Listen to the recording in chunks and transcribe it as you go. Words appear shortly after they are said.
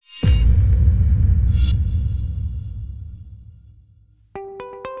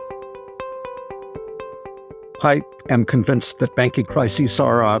I am convinced that banking crises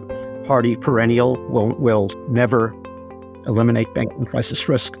are a hardy perennial. We'll never eliminate banking crisis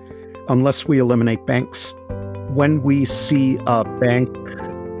risk unless we eliminate banks. When we see a bank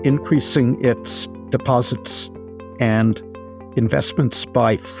increasing its deposits and investments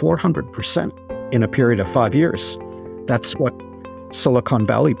by 400% in a period of 5 years, that's what Silicon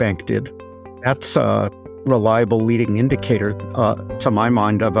Valley Bank did. That's a reliable leading indicator, to my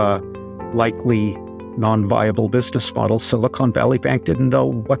mind, of a likely non-viable business model. Silicon Valley Bank didn't know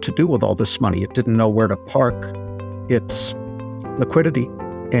what to do with all this money. It didn't know where to park its liquidity.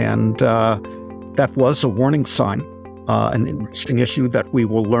 And that was a warning sign, an interesting issue that we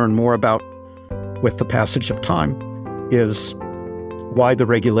will learn more about with the passage of time is why the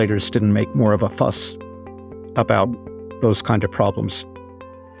regulators didn't make more of a fuss about those kind of problems.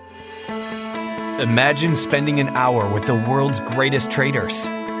 Imagine spending an hour with the world's greatest traders.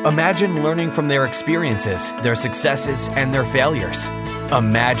 Imagine learning from their experiences, their successes, and their failures.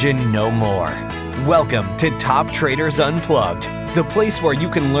 Imagine no more. Welcome to Top Traders Unplugged, the place where you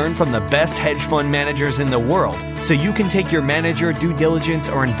can learn from the best hedge fund managers in the world so you can take your manager, due diligence,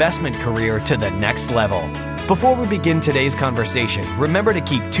 or investment career to the next level. Before we begin today's conversation, remember to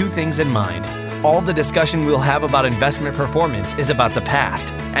keep two things in mind. All the discussion we'll have about investment performance is about the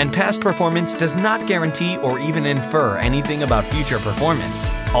past, and past performance does not guarantee or even infer anything about future performance.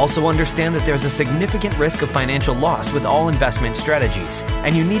 Also understand that there's a significant risk of financial loss with all investment strategies,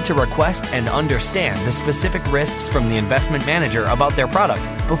 and you need to request and understand the specific risks from the investment manager about their product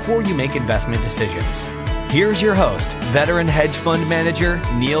before you make investment decisions. Here's your host, veteran hedge fund manager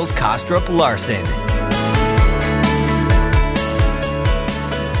Niels Kostrup Larsen.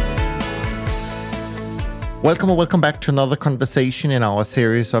 Welcome back to another conversation in our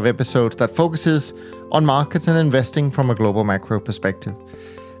series of episodes that focuses on markets and investing from a global macro perspective.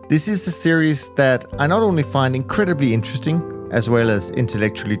 This is a series that I not only find incredibly interesting as well as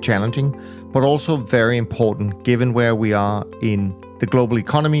intellectually challenging, but also very important given where we are in the global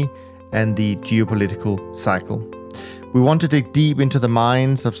economy and the geopolitical cycle. We want to dig deep into the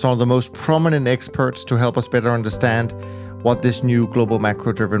minds of some of the most prominent experts to help us better understand what this new global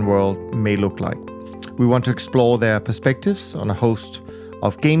macro-driven world may look like. We want to explore their perspectives on a host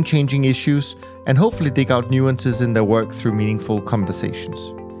of game-changing issues and hopefully dig out nuances in their work through meaningful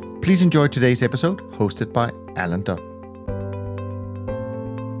conversations. Please enjoy today's episode, hosted by Alan Dunn.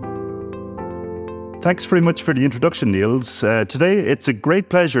 Thanks very much for the introduction, Niels. Today, it's a great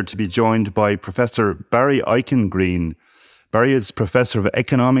pleasure to be joined by Professor Barry Eichengreen. Barry is Professor of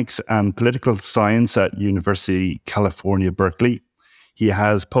Economics and Political Science at University California, Berkeley. He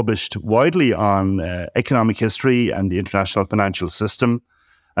has published widely on economic history and the international financial system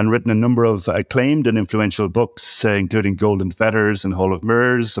and written a number of acclaimed and influential books, including Golden Fetters and Hall of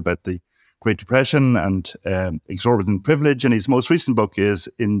Mirrors about the Great Depression and exorbitant privilege. And his most recent book is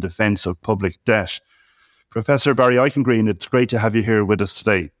In Defense of Public Debt. Professor Barry Eichengreen, it's great to have you here with us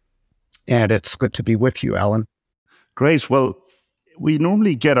today. And it's good to be with you, Alan. Great. Well, we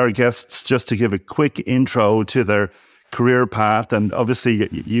normally get our guests just to give a quick intro to their career path, and obviously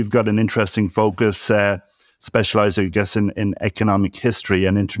you've got an interesting focus, specializing, I guess, in economic history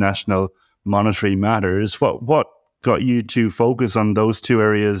and international monetary matters. What got you to focus on those two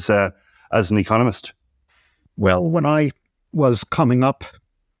areas as an economist? Well, when I was coming up,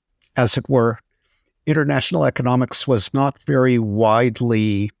 as it were, international economics was not very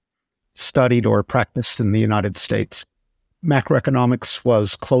widely studied or practiced in the United States. Macroeconomics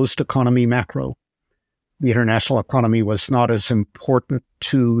was closed economy macro. The international economy was not as important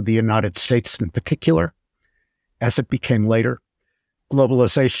to the United States in particular as it became later.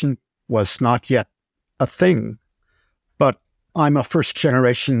 Globalization was not yet a thing, but I'm a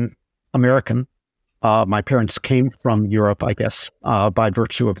first-generation American. My parents came from Europe, I guess. By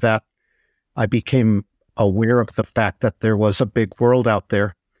virtue of that, I became aware of the fact that there was a big world out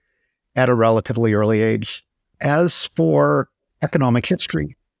there at a relatively early age. As for economic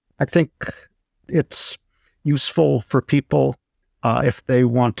history, I think it's useful for people if they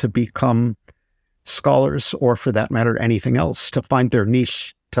want to become scholars, or for that matter, anything else, to find their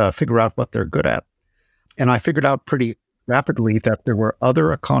niche, to figure out what they're good at. And I figured out pretty rapidly that there were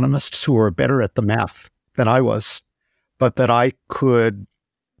other economists who were better at the math than I was, but that I could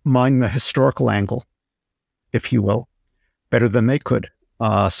mine the historical angle, if you will, better than they could.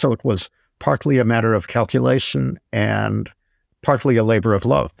 So it was partly a matter of calculation and partly a labor of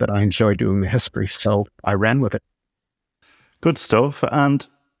love that I enjoy doing the history. So I ran with it. Good stuff. And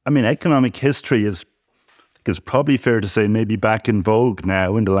I mean, economic history is probably fair to say maybe back in vogue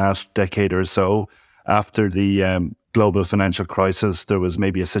now in the last decade or so. After the global financial crisis, there was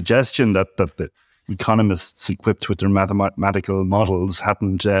maybe a suggestion that the economists equipped with their mathematical models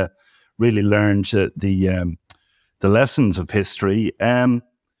hadn't really learned the lessons of history.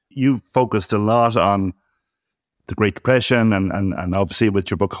 You focused a lot on the Great Depression, and obviously with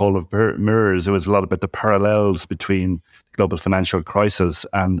your book Hall of Mirrors, there was a lot about the parallels between the global financial crisis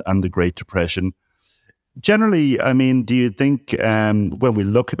and the Great Depression. Generally, I mean, do you think when we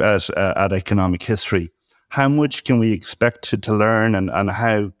look at economic history, how much can we expect to learn, and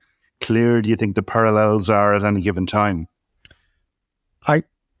how clear do you think the parallels are at any given time? I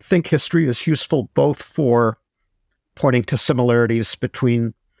think history is useful both for pointing to similarities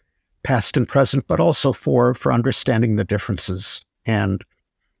between past and present, but also for understanding the differences and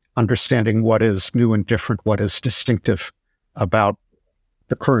understanding what is new and different, what is distinctive about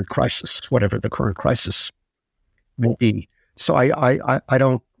the current crisis, whatever the current crisis will be. So I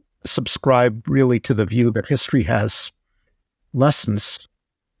don't subscribe really to the view that history has lessons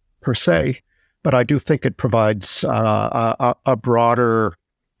per se, but I do think it provides a broader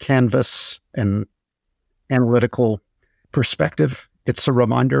canvas and analytical perspective. It's a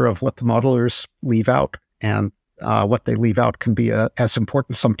reminder of what the modelers leave out, and what they leave out can be as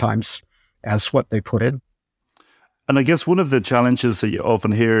important sometimes as what they put in. And I guess one of the challenges that you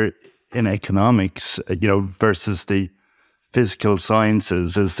often hear in economics, versus the physical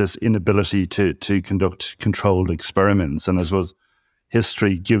sciences, is this inability to conduct controlled experiments. And I suppose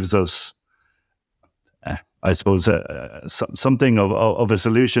history gives us, something of a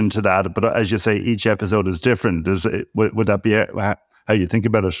solution to that. But as you say, each episode is different. Would that be how you think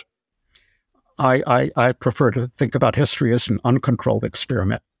about it? I prefer to think about history as an uncontrolled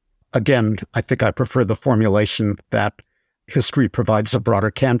experiment. Again, I think I prefer the formulation that history provides a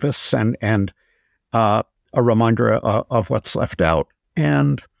broader canvas and a reminder of what's left out.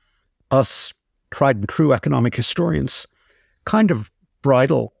 And us tried and true economic historians kind of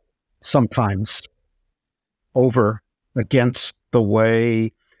bridle sometimes over against the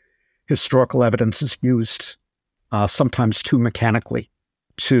way historical evidence is used, sometimes too mechanically,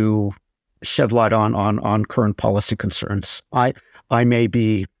 to shed light on current policy concerns. I may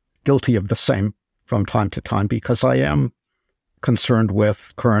be guilty of the same from time to time because I am concerned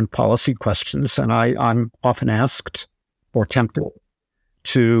with current policy questions, and I'm often asked or tempted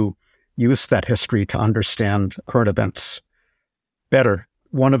to use that history to understand current events better.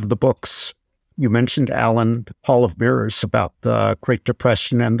 One of the books you mentioned, Alan, Hall of Mirrors, about the Great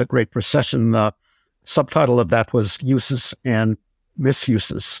Depression and the Great Recession, the subtitle of that was Uses and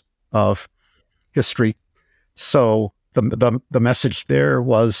Misuses of History. So the message there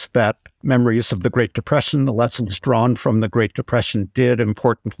was that memories of the Great Depression, the lessons drawn from the Great Depression, did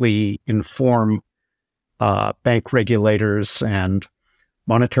importantly inform bank regulators and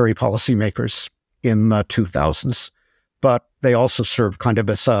monetary policymakers in the 2000s. But they also served kind of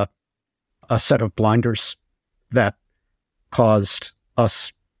as a set of blinders that caused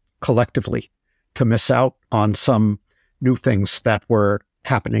us collectively to miss out on some new things that were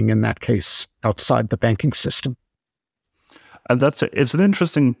happening, in that case, outside the banking system. And it's an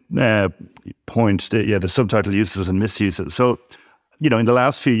interesting point, the subtitle uses and misuses. So, in the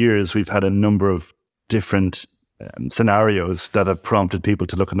last few years, we've had a number of different scenarios that have prompted people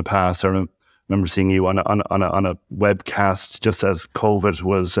to look in the past. I remember seeing you on a webcast just as COVID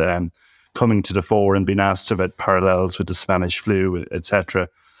was coming to the fore and being asked about parallels with the Spanish flu, etc.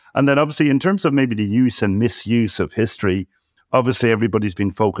 And then obviously in terms of maybe the use and misuse of history, obviously everybody's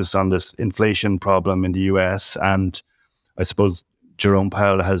been focused on this inflation problem in the US, and I suppose Jerome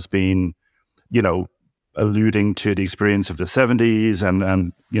Powell has been, alluding to the experience of the 70s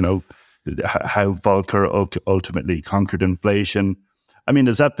and how Volcker ultimately conquered inflation. I mean,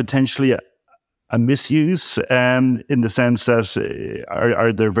 is that potentially a misuse in the sense that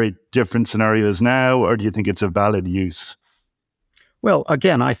are there very different scenarios now, or do you think it's a valid use? Well,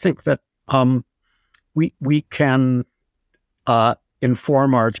 again, I think that we can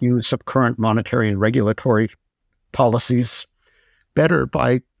inform our views of current monetary and regulatory policies better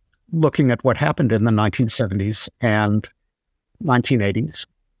by looking at what happened in the 1970s and 1980s.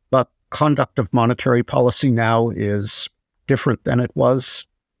 But conduct of monetary policy now is different than it was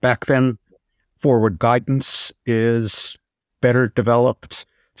back then. Forward guidance is better developed.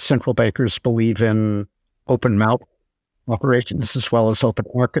 Central bankers believe in open mouth operations as well as open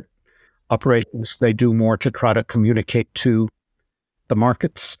market operations. They do more to try to communicate to the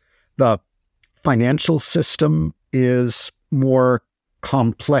markets. The financial system is more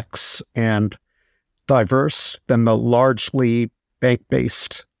complex and diverse than the largely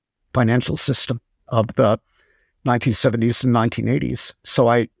bank-based financial system of the 1970s and 1980s. So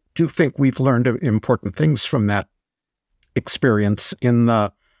I do think we've learned important things from that experience. In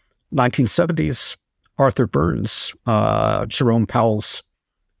the 1970s, Arthur Burns, Jerome Powell's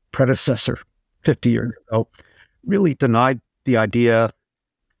predecessor 50 years ago, really denied the idea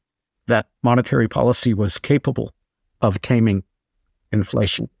that monetary policy was capable of taming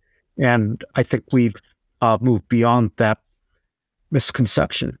inflation. And I think we've moved beyond that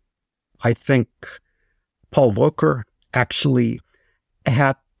misconception. I think Paul Volcker actually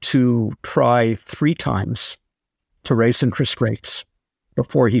had to try 3 times to raise interest rates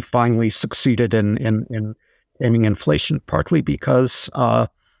before he finally succeeded in taming inflation, partly because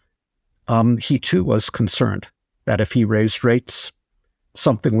he too was concerned that if he raised rates,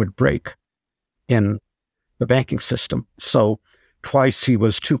 something would break in the banking system. So twice he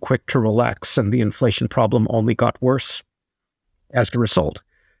was too quick to relax, and the inflation problem only got worse as a result.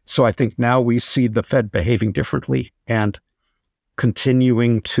 So I think now we see the Fed behaving differently and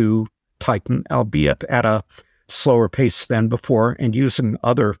continuing to tighten, albeit at a slower pace than before, and using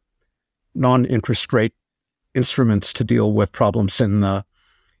other non-interest rate instruments to deal with problems in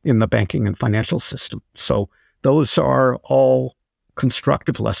the banking and financial system. So those are all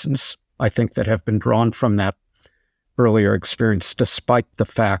constructive lessons, I think, that have been drawn from that earlier experience, despite the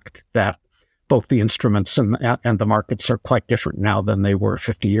fact that both the instruments and the markets are quite different now than they were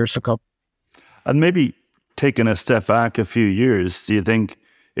 50 years ago. And maybe taking a step back a few years, do you think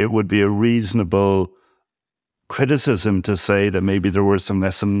it would be a reasonable criticism to say that maybe there were some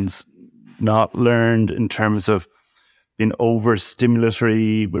lessons not learned in terms of being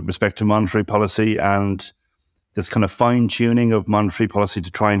over-stimulatory with respect to monetary policy and this kind of fine-tuning of monetary policy to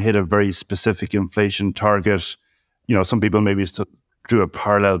try and hit a very specific inflation target? You know, some people maybe drew a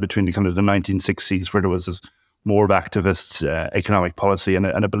parallel between the kind of the 1960s, where there was this more of activist economic policy and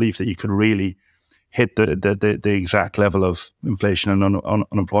a belief that you could really hit the exact level of inflation and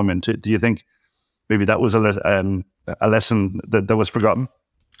unemployment. Do you think maybe that was a lesson that was forgotten?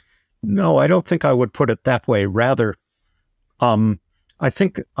 No, I don't think I would put it that way. Rather, I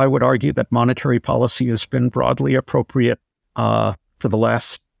think I would argue that monetary policy has been broadly appropriate for the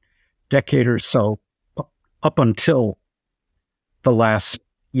last decade or so, up until the last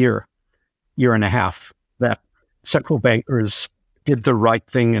year and a half, that central bankers did the right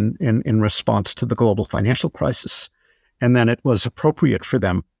thing in response to the global financial crisis. And then it was appropriate for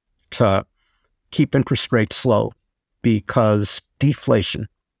them to keep interest rates low because deflation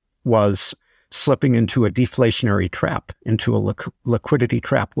was slipping into a deflationary trap, into a liquidity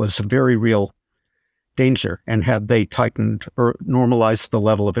trap, was a very real danger. And had they tightened or normalized the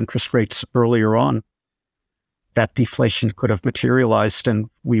level of interest rates earlier on, that deflation could have materialized and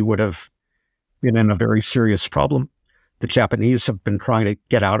we would have been in a very serious problem. The Japanese have been trying to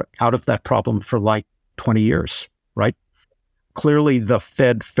get out of that problem for like 20 years, right? Clearly, the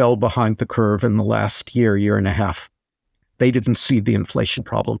Fed fell behind the curve in the last year and a half. They didn't see the inflation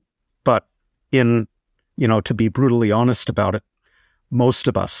problem. But to be brutally honest about it, most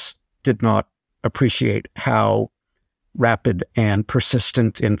of us did not appreciate how rapid and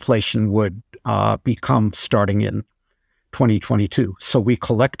persistent inflation would become starting in 2022. So we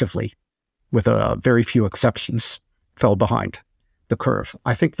collectively, with very few exceptions, fell behind the curve.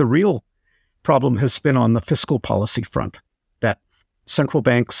 I think the real problem has been on the fiscal policy front, that central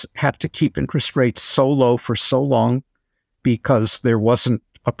banks had to keep interest rates so low for so long because there wasn't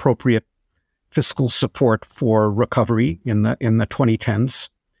appropriate fiscal support for recovery in the 2010s,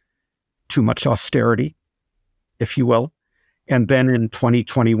 too much austerity, if you will. And then in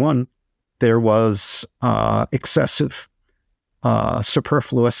 2021, there was excessive,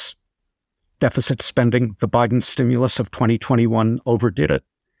 superfluous deficit spending. The Biden stimulus of 2021 overdid it.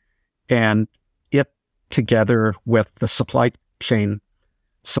 And it, together with the supply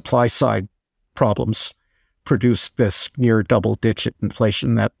side problems, produced this near double-digit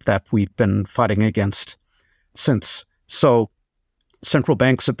inflation that we've been fighting against since. So central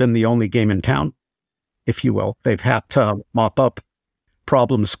banks have been the only game in town, if you will. They've had to mop up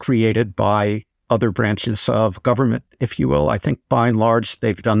problems created by other branches of government, if you will. I think by and large,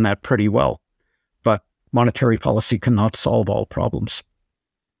 they've done that pretty well. But monetary policy cannot solve all problems.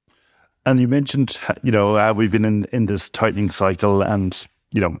 And you mentioned, we've been in this tightening cycle, and,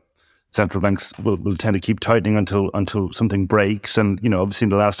 central banks will tend to keep tightening until something breaks. And, obviously in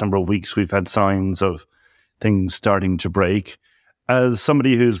the last number of weeks, we've had signs of things starting to break. As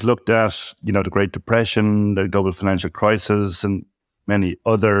somebody who's looked at, the Great Depression, the global financial crisis, and many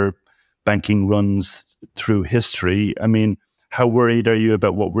other banking runs through history, I mean, how worried are you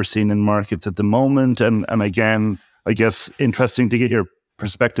about what we're seeing in markets at the moment? And again, I guess interesting to get your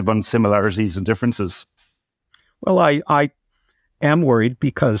perspective on similarities and differences. Well, I am worried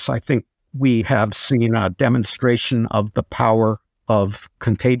because I think we have seen a demonstration of the power of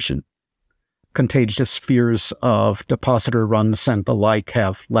contagion contagious fears of depositor runs and the like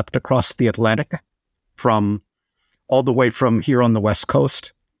have leapt across the Atlantic from all the way from here on the West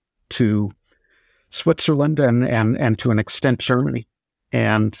Coast to Switzerland and to an extent Germany.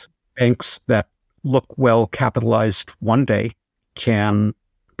 And banks that look well capitalized one day can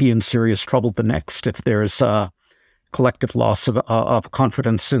be in serious trouble the next if there's a collective loss of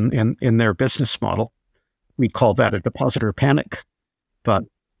confidence in their business model. We call that a depositor panic. But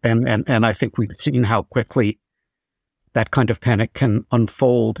and I think we've seen how quickly that kind of panic can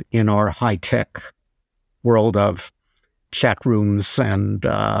unfold in our high-tech world of chat rooms and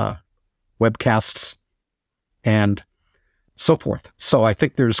webcasts and so forth. So I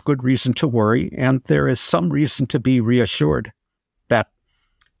think there's good reason to worry, and there is some reason to be reassured that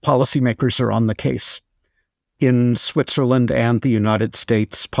policymakers are on the case. In Switzerland and the United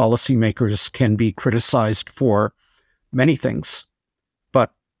States, policymakers can be criticized for many things,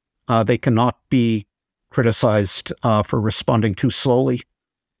 but they cannot be criticized for responding too slowly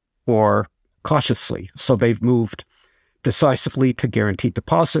or cautiously. So they've moved decisively to guarantee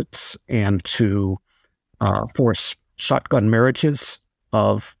deposits and to force shotgun marriages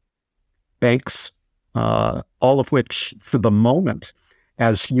of banks, all of which, for the moment,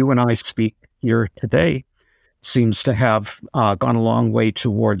 as you and I speak here today, seems to have gone a long way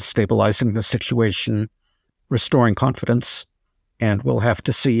towards stabilizing the situation, restoring confidence, and we'll have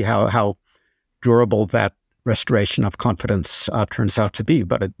to see how durable that restoration of confidence turns out to be.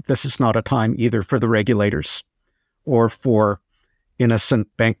 But this is not a time either for the regulators or for innocent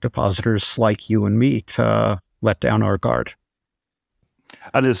bank depositors like you and me to let down our guard.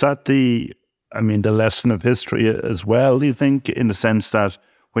 And is that the lesson of history as well, do you think, in the sense that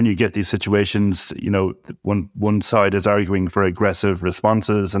when you get these situations, one side is arguing for aggressive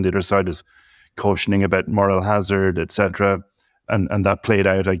responses and the other side is cautioning about moral hazard, etc. And that played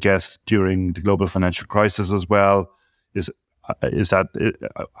out, I guess, during the global financial crisis as well.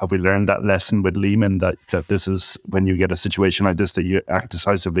 Have we learned that lesson with Lehman that this is when you get a situation like this that you act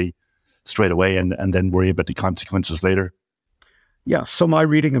decisively straight away and then worry about the consequences later? Yeah. So my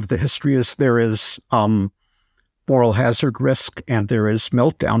reading of the history is there is moral hazard risk and there is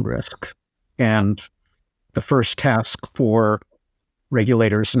meltdown risk. And the first task for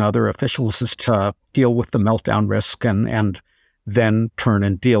regulators and other officials is to deal with the meltdown risk and then turn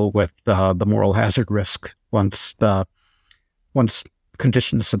and deal with the moral hazard risk once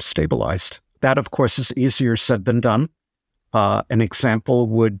conditions have stabilized. That, of course, is easier said than done. An example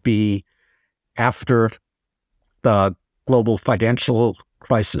would be after the global financial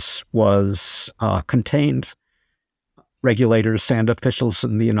crisis was contained, regulators and officials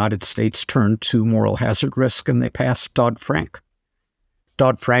in the United States turned to moral hazard risk and they passed Dodd-Frank.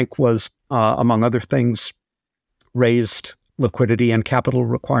 Dodd-Frank was, among other things, raised liquidity and capital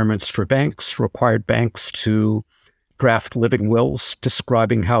requirements for banks, required banks to draft living wills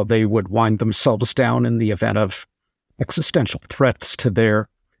describing how they would wind themselves down in the event of existential threats to their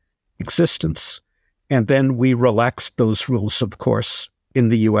existence. And then we relaxed those rules, of course, in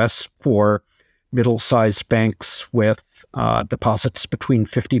the U.S. for middle-sized banks with deposits between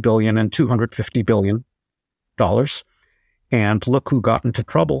 $50 billion and $250 billion. And look who got into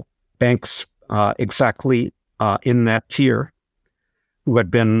trouble. Banks exactly in that tier, who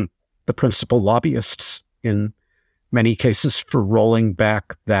had been the principal lobbyists in many cases for rolling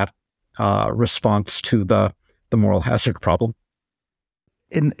back that response to the moral hazard problem.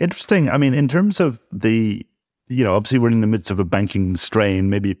 Interesting. In terms of the, obviously we're in the midst of a banking strain.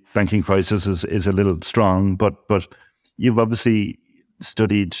 Maybe banking crisis is a little strong, but you've obviously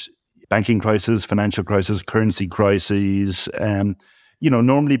studied banking crisis, financial crisis, currency crises.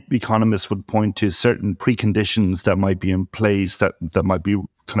 Normally economists would point to certain preconditions that might be in place that might be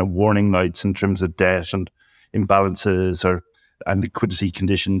kind of warning lights in terms of debt and imbalances and liquidity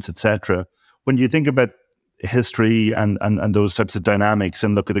conditions, etc. When you think about history and those types of dynamics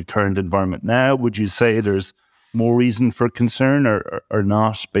and look at the current environment now, would you say there's more reason for concern or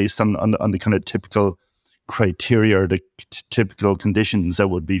not based on the kind of typical criteria or the typical conditions that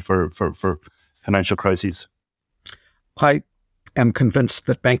would be for financial crises? I am convinced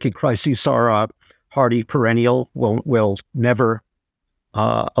that banking crises are a hardy perennial. We'll never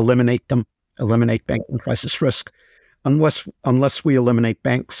eliminate banking crisis risk unless we eliminate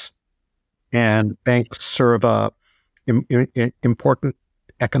banks. And banks serve a important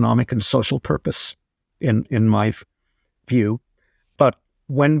economic and social purpose in my view. But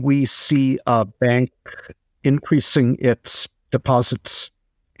when we see a bank increasing its deposits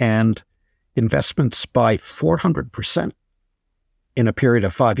and investments by 400% in a period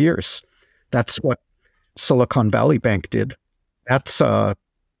of 5 years, that's what Silicon Valley Bank did. That's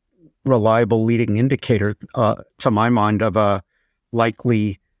reliable leading indicator, to my mind, of a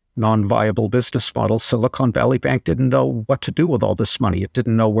likely non-viable business model. Silicon Valley Bank didn't know what to do with all this money. It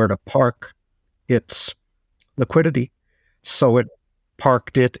didn't know where to park its liquidity. So it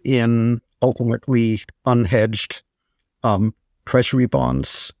parked it in ultimately unhedged treasury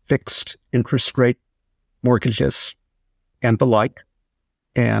bonds, fixed interest rate mortgages, and the like.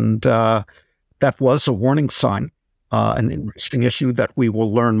 And that was a warning sign. An interesting issue that we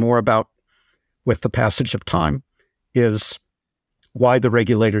will learn more about with the passage of time is why the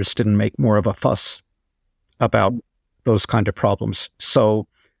regulators didn't make more of a fuss about those kind of problems. So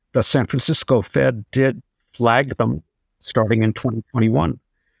the San Francisco Fed did flag them starting in 2021,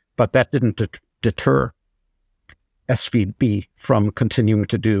 but that didn't deter SVB from continuing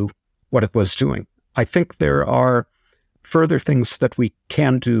to do what it was doing. I think there are further things that we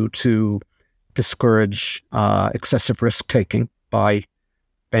can do to discourage excessive risk-taking by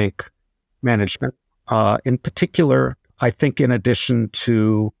bank management. In particular, I think in addition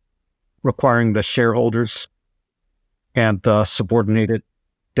to requiring the shareholders and the subordinated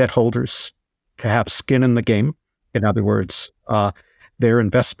debt holders to have skin in the game, in other words, their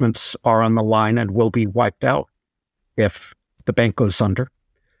investments are on the line and will be wiped out if the bank goes under,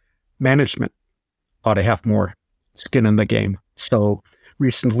 management ought to have more skin in the game. So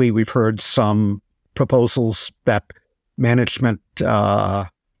recently we've heard some proposals that management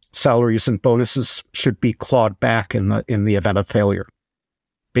salaries and bonuses should be clawed back in the event of failure,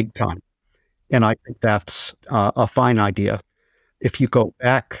 big time. And I think that's a fine idea. If you go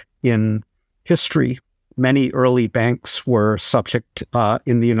back in history, many early banks were subject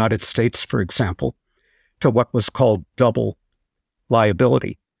in the United States, for example, to what was called double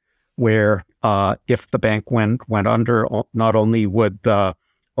liability, where if the bank went under, not only would the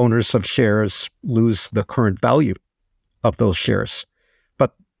owners of shares lose the current value of those shares,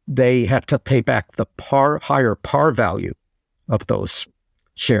 but they had to pay back the higher par value of those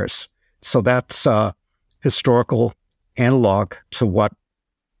shares. So that's a historical analog to what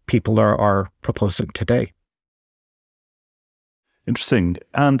people are proposing today. Interesting.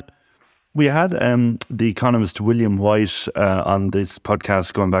 And we had the economist William White on this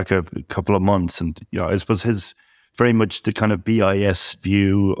podcast going back a couple of months, and I suppose his very much the kind of BIS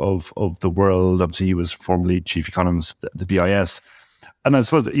view of the world. Obviously, he was formerly chief economist at the BIS, and I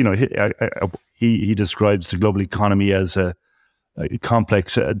suppose he describes the global economy as a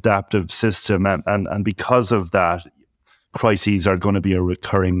complex adaptive system, and because of that, crises are going to be a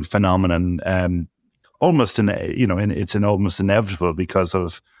recurring phenomenon. Almost it's almost inevitable because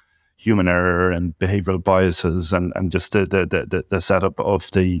of human error and behavioral biases and just the setup of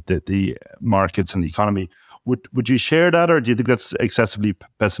the markets and the economy. Would you share that, or do you think that's excessively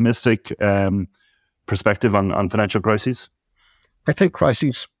pessimistic perspective on financial crises? I think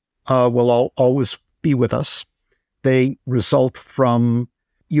crises will always be with us. They result from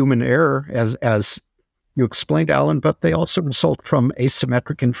human error, as you explained, Alan, but they also result from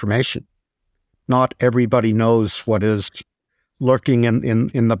asymmetric information. Not everybody knows what is lurking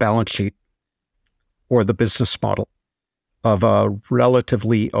in the balance sheet or the business model of a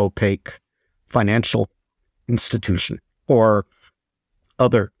relatively opaque financial institution or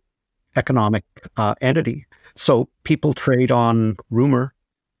other economic entity. So people trade on rumor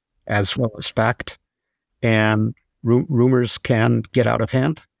as well as fact, and rumors can get out of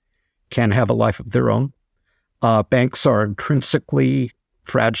hand, can have a life of their own. Banks are intrinsically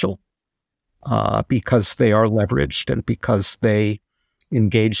fragile because they are leveraged and because they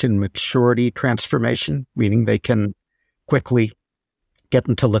engage in maturity transformation, meaning they can quickly get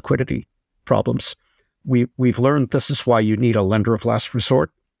into liquidity problems. We've learned this is why you need a lender of last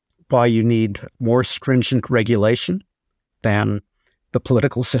resort, why you need more stringent regulation than the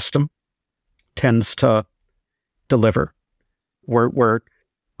political system tends to deliver. We're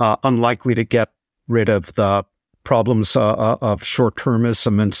unlikely to get rid of the problems of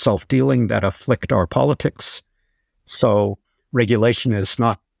short-termism and self-dealing that afflict our politics. So regulation is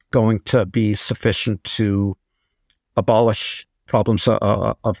not going to be sufficient to abolish problems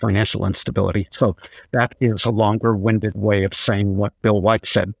of financial instability. So that is a longer-winded way of saying what Bill White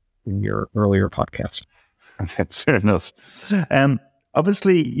said in your earlier podcast. Okay, fair enough.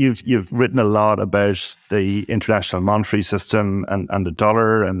 Obviously, you've written a lot about the international monetary system and the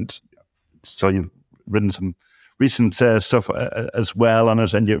dollar, and so you've written some recent stuff as well on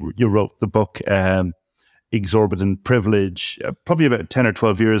it, and you wrote the book Exorbitant Privilege probably about 10 or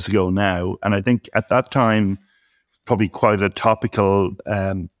 12 years ago now, and I think at that time probably quite a topical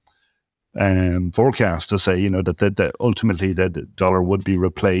forecast to say that ultimately the dollar would be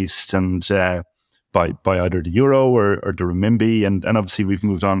replaced and by either the euro or the renminbi, and obviously we've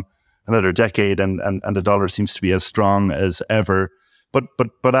moved on another decade, and the dollar seems to be as strong as ever.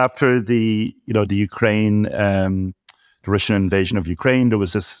 But after the Ukraine, the Russian invasion of Ukraine, there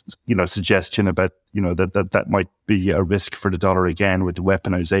was this suggestion about that might be a risk for the dollar again with the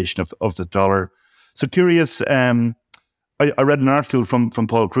weaponization of the dollar. So curious. I read an article from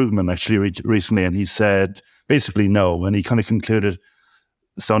Paul Krugman actually recently, and he said basically no, and he kind of concluded,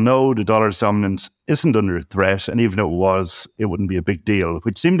 so no, the dollar's dominance isn't under threat, and even if it was, it wouldn't be a big deal,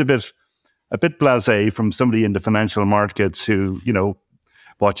 which seemed a bit blasé from somebody in the financial markets who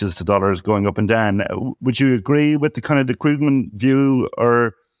watches the dollars going up and down. Would you agree with the Krugman view,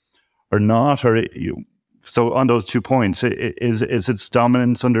 or not, or so on those 2 points, is its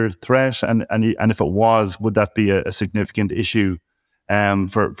dominance under threat, and if it was, would that be a significant issue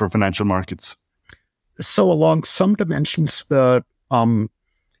for financial markets? So along some dimensions, the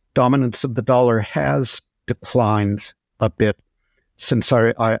dominance of the dollar has declined a bit since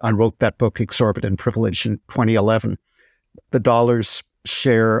I wrote that book, Exorbitant Privilege, in 2011. The dollar's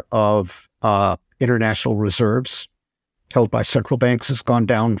share of international reserves held by central banks has gone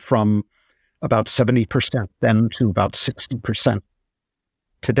down from about 70% then to about 60%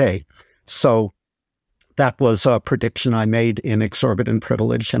 today. So that was a prediction I made in Exorbitant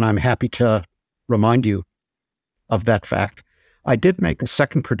Privilege, and I'm happy to remind you of that fact. I did make a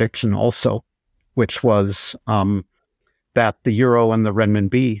second prediction also, which was that the euro and the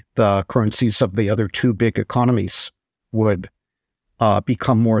renminbi, the currencies of the other two big economies, would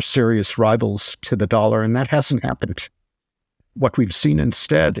become more serious rivals to the dollar, and that hasn't happened. What we've seen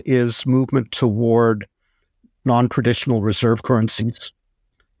instead is movement toward non-traditional reserve currencies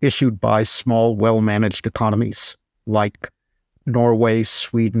issued by small, well-managed economies like Norway,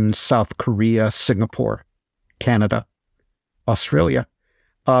 Sweden, South Korea, Singapore, Canada, Australia,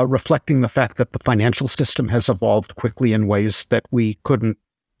 reflecting the fact that the financial system has evolved quickly in ways that we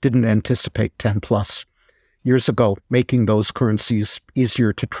didn't anticipate 10 plus years ago, making those currencies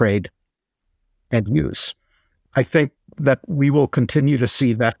easier to trade and use. I think that we will continue to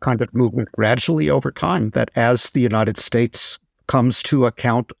see that kind of movement gradually over time, that as the United States comes to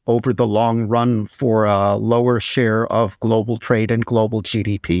account over the long run for a lower share of global trade and global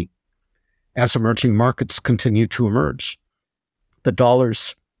GDP, as emerging markets continue to emerge, the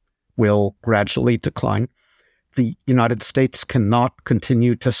dollars will gradually decline. The United States cannot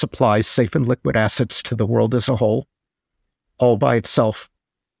continue to supply safe and liquid assets to the world as a whole, all by itself,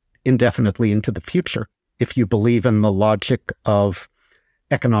 indefinitely into the future, if you believe in the logic of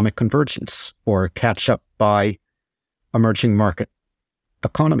economic convergence or catch-up by emerging market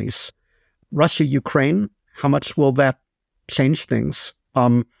economies. Russia, Ukraine, how much will that change things?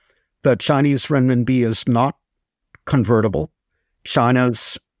 The Chinese renminbi is not convertible.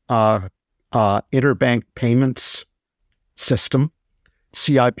 China's interbank payments system,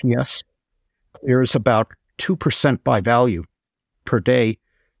 CIPS, clears about 2% by value per day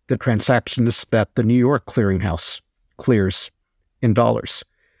the transactions that the New York clearinghouse clears in dollars.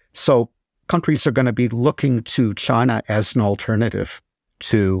 So countries are going to be looking to China as an alternative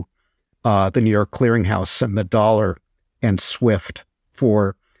to the New York clearinghouse and the dollar and SWIFT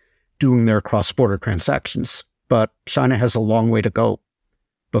for doing their cross-border transactions. But China has a long way to go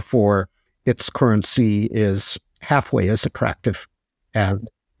before its currency is halfway as attractive as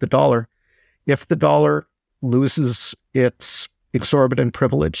the dollar. If the dollar loses its exorbitant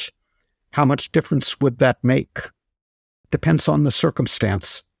privilege, how much difference would that make? Depends on the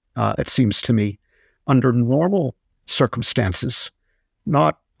circumstance, it seems to me. Under normal circumstances,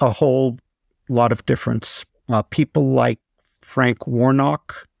 not a whole lot of difference. People like Frank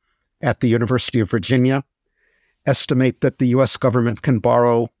Warnock at the University of Virginia estimate that the U.S. government can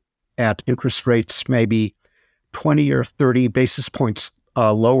borrow at interest rates maybe 20 or 30 basis points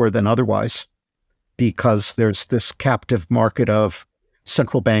lower than otherwise, because there's this captive market of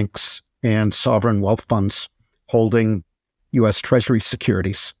central banks and sovereign wealth funds holding U.S. Treasury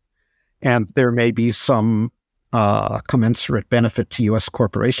securities. And there may be some commensurate benefit to U.S.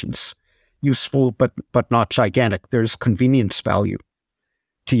 corporations, useful but not gigantic. There's convenience value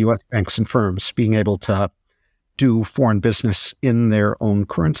to U.S. banks and firms being able to do foreign business in their own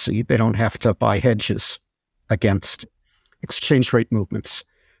currency. They don't have to buy hedges against exchange rate movements.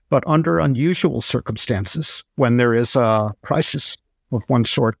 But under unusual circumstances, when there is a crisis of one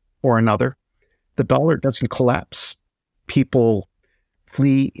sort or another, the dollar doesn't collapse. People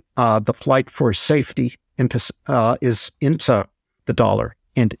flee. The flight for safety is into the dollar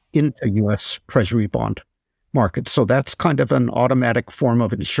and into U.S. Treasury bond markets. So that's kind of an automatic form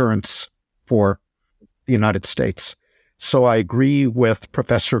of insurance for the United States. So I agree with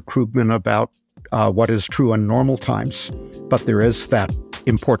Professor Krugman about what is true in normal times, but there is that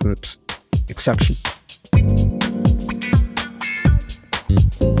important exception.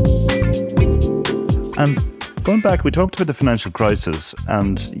 And going back, we talked about the financial crisis,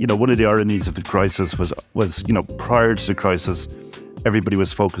 and one of the ironies of the crisis was prior to the crisis, everybody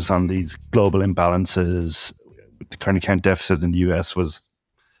was focused on these global imbalances. The current account deficit in the US was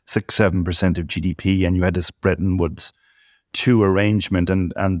 6-7% of GDP, and you had this Bretton Woods II arrangement,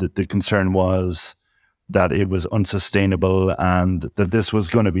 and the concern was that it was unsustainable and that this was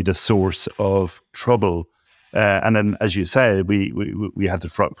going to be the source of trouble. And then, as you said, we had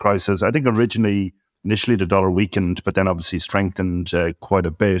the crisis. I think initially the dollar weakened, but then obviously strengthened quite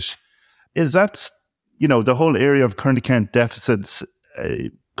a bit. Is that, the whole area of current account deficits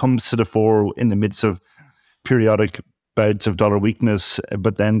comes to the fore in the midst of periodic bouts of dollar weakness,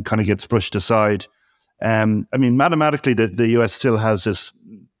 but then kind of gets brushed aside. Mathematically, the US still has this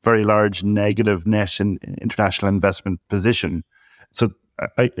very large negative net in international investment position. So,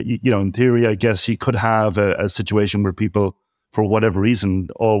 in theory, I guess you could have a situation where people, for whatever reason,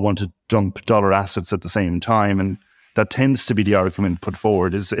 all want to dump dollar assets at the same time. And that tends to be the argument put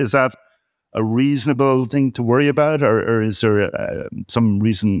forward. Is that a reasonable thing to worry about? Or is there some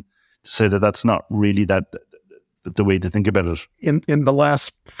reason to say that that's not really the way to think about it? In the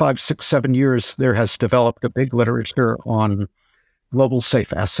last 5, 6, 7 years, there has developed a big literature on global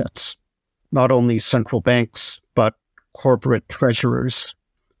safe assets. Not only central banks, but corporate treasurers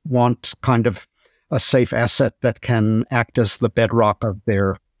want kind of a safe asset that can act as the bedrock of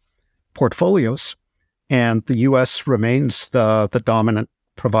their portfolios. And the U.S. remains the dominant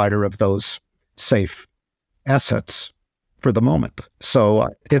provider of those safe assets for the moment. So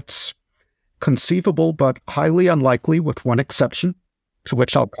it's conceivable, but highly unlikely, with one exception, to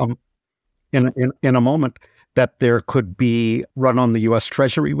which I'll come in a moment, that there could be run on the U.S.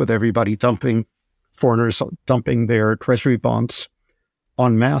 Treasury with everybody foreigners dumping their Treasury bonds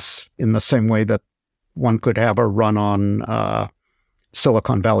en masse in the same way that one could have a run on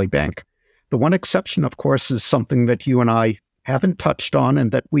Silicon Valley Bank. The one exception, of course, is something that you and I haven't touched on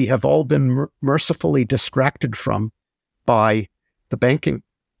and that we have all been mercifully distracted from by the banking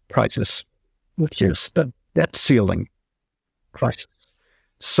crisis, which is the debt ceiling crisis.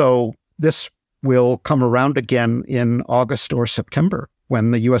 So this will come around again in August or September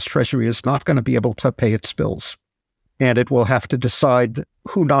when the U.S. Treasury is not going to be able to pay its bills. And it will have to decide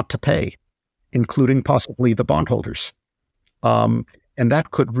who not to pay, including possibly the bondholders. And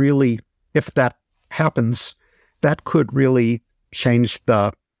that could really, if that happens, that could really change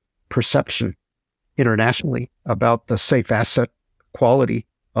the perception internationally about the safe asset quality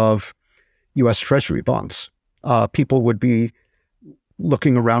of U.S. Treasury bonds. People would be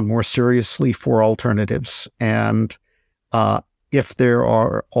looking around more seriously for alternatives. And if there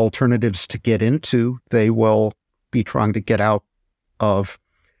are alternatives to get into, they will be trying to get out of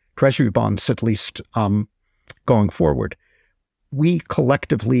Treasury bonds, at least going forward. We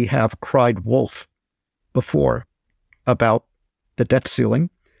collectively have cried wolf before about the debt ceiling,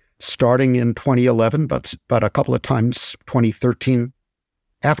 starting in 2011, but a couple of times 2013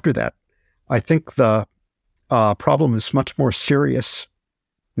 after that. I think the problem is much more serious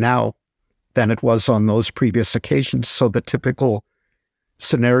now than it was on those previous occasions. So the typical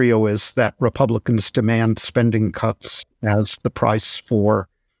scenario is that Republicans demand spending cuts as the price for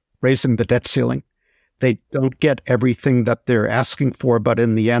raising the debt ceiling. They don't get everything that they're asking for, but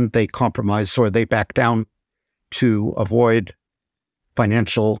in the end, they compromise or they back down to avoid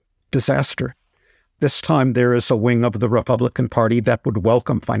financial disaster. This time, there is a wing of the Republican Party that would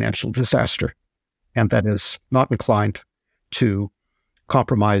welcome financial disaster and that is not inclined to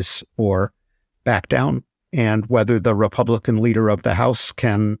compromise or back down. And whether the Republican leader of the House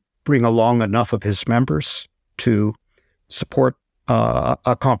can bring along enough of his members to support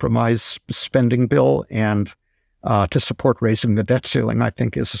a compromise spending bill and to support raising the debt ceiling, I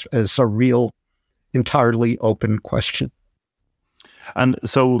think is a real, entirely open question. And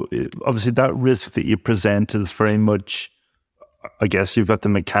so, obviously, that risk that you present is very much, I guess, you've got the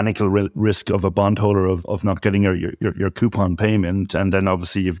mechanical risk of a bondholder of not getting your coupon payment, and then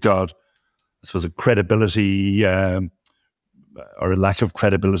obviously you've got, I suppose, a credibility or a lack of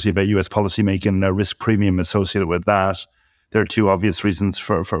credibility about U.S. policymaking, a risk premium associated with that. There are two obvious reasons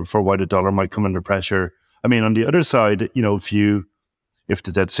for why the dollar might come under pressure. I mean, on the other side, if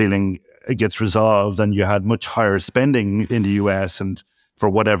the debt ceiling gets resolved and you had much higher spending in the US and for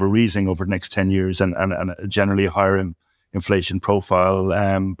whatever reason over the next 10 years and a generally higher inflation profile,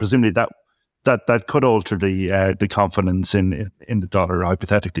 presumably that could alter the confidence in the dollar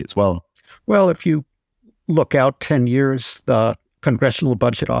hypothetically as well. Well, if you look out 10 years, the Congressional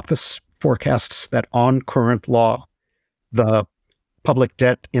Budget Office forecasts that on current law, the public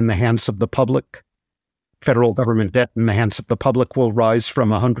debt in the hands of the public, federal government debt in the hands of the public will rise from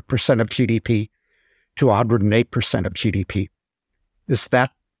 100% of GDP to 108% of GDP. Is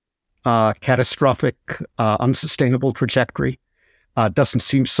that catastrophic, unsustainable trajectory? Doesn't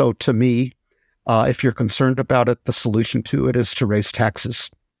seem so to me. If you're concerned about it, the solution to it is to raise taxes.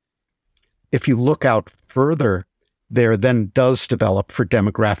 If you look out further, there then does develop, for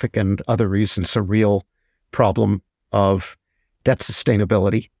demographic and other reasons, a real problem of debt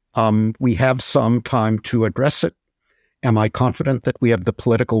sustainability. We have some time to address it. Am I confident that we have the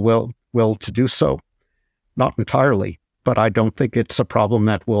political will to do so? Not entirely, but I don't think it's a problem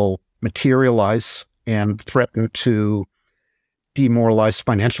that will materialize and threaten to demoralize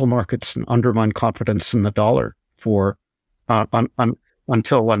financial markets and undermine confidence in the dollar for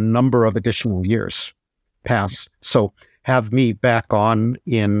until a number of additional years pass. So have me back on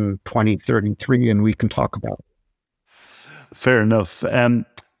in 2033 and we can talk about it. Fair enough.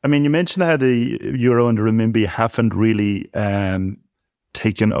 I mean, you mentioned how the euro and the renminbi haven't really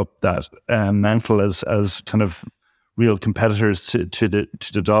taken up that mantle as kind of real competitors to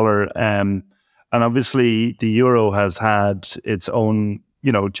the dollar. And obviously, the euro has had its own,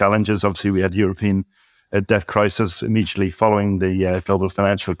 challenges. Obviously, we had European debt crisis immediately following the global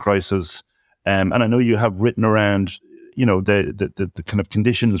financial crisis. And I know you have written around, the kind of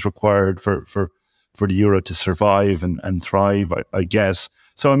conditions required for the euro to survive and thrive, I guess.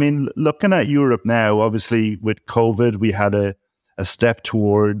 So, I mean, looking at Europe now, obviously with COVID, we had a step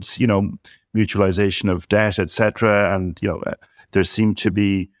towards, mutualization of debt, etc. And, there seemed to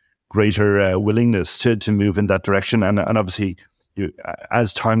be greater willingness to move in that direction. And obviously,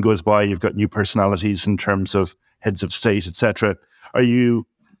 as time goes by, you've got new personalities in terms of heads of state, etc. Are you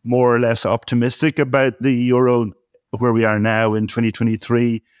more or less optimistic about the euro where we are now in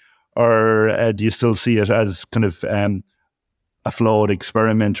 2023? Or do you still see it as kind of a flawed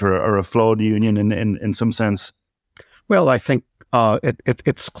experiment or a flawed union in some sense? Well, I think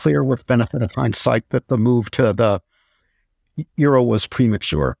it's clear with benefit of hindsight that the move to the euro was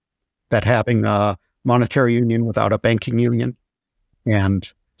premature, that having a monetary union without a banking union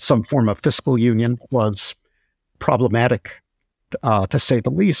and some form of fiscal union was problematic, to say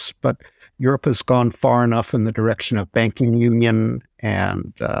the least. But Europe has gone far enough in the direction of banking union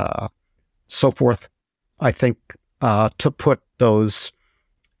and so forth, I think, to put those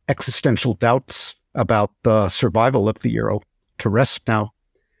existential doubts about the survival of the euro to rest now,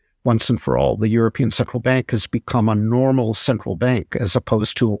 once and for all. The European Central Bank has become a normal central bank as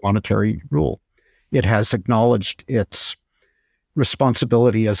opposed to a monetary rule. It has acknowledged its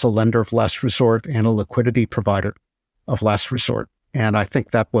responsibility as a lender of last resort and a liquidity provider of last resort. And I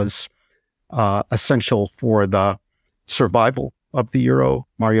think that was essential for the survival of the euro.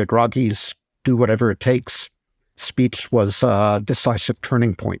 Mario Draghi's do whatever it takes speech was a decisive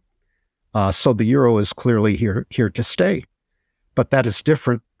turning point. So the euro is clearly here to stay. But that is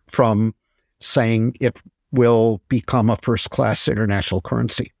different from saying it will become a first-class international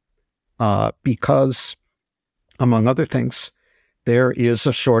currency because, among other things, there is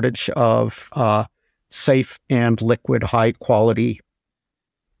a shortage of safe and liquid, high-quality,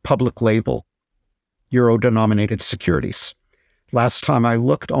 public label, euro-denominated securities. Last time I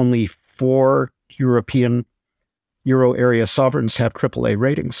looked, only 4 European euro area sovereigns have AAA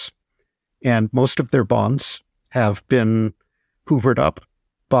ratings, and most of their bonds have been hoovered up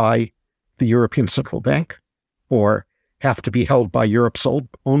by the European Central Bank or have to be held by Europe's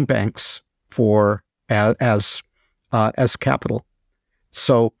own banks for as capital.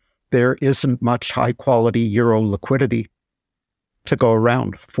 So there isn't much high-quality euro liquidity to go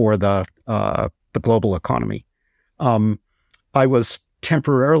around for the global economy. I was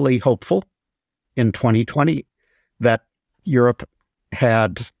temporarily hopeful in 2020 that Europe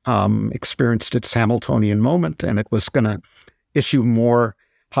had experienced its Hamiltonian moment and it was going to issue more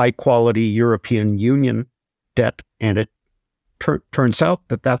high-quality European Union debt, and it turns out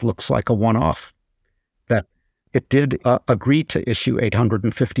that looks like a one-off, that it did agree to issue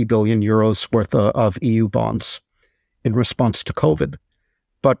 850 billion euros worth of EU bonds in response to COVID.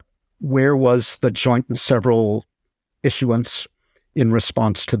 But where was the joint and several issuance in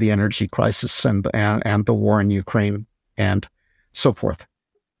response to the energy crisis and the war in Ukraine and so forth?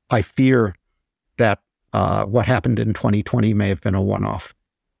 I fear that what happened in 2020 may have been a one-off.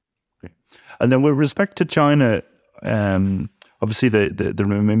 Okay. And then with respect to China, obviously the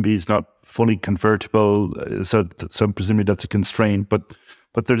renminbi is not fully convertible, so presumably that's a constraint.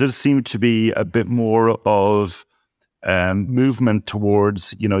 But there does seem to be a bit more of movement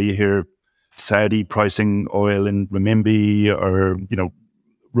towards, you hear Saudi pricing oil in renminbi, or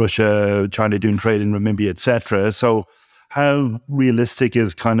Russia, China doing trade in renminbi, etc. So how realistic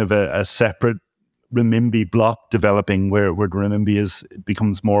is kind of a separate renminbi block developing where the renminbi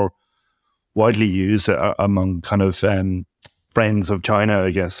becomes more widely used among kind of friends of China,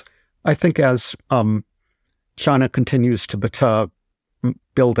 I guess? I think as China continues to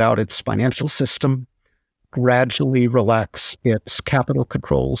build out its financial system, gradually relax its capital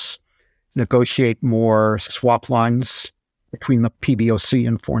controls, negotiate more swap lines between the PBOC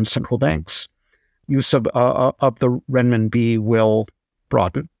and foreign central banks, use of the renminbi will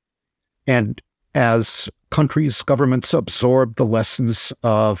broaden. And as countries' governments absorb the lessons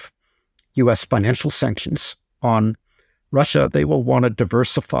of U.S. financial sanctions on Russia, they will want to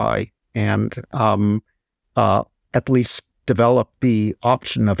diversify and at least develop the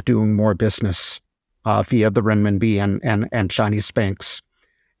option of doing more business via the renminbi and Chinese banks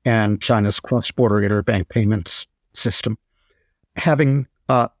and China's cross-border interbank payments system. Having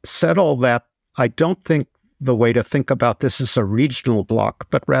said all that, I don't think the way to think about this is a regional bloc,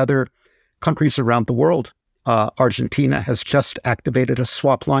 but rather countries around the world. Argentina has just activated a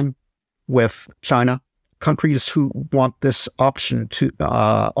swap line with China. Countries who want this option to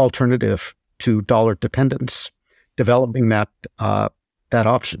alternative to dollar dependence, developing that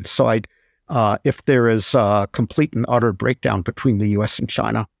option. So if there is a complete and utter breakdown between the U.S. and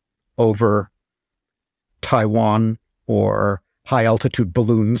China over Taiwan or high altitude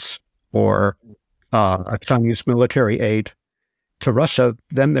balloons or a Chinese military aid to Russia,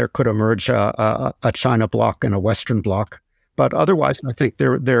 then there could emerge a China bloc and a Western bloc. But otherwise, I think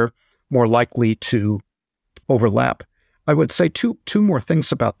they're more likely to overlap. I would say two more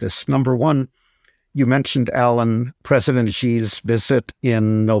things about this. Number one, you mentioned, Alan, President Xi's visit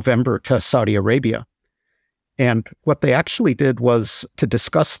in November to Saudi Arabia. And what they actually did was to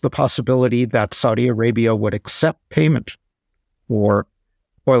discuss the possibility that Saudi Arabia would accept payment for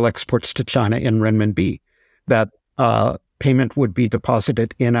oil exports to China in renminbi, that payment would be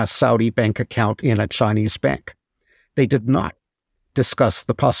deposited in a Saudi bank account in a Chinese bank. They did not discuss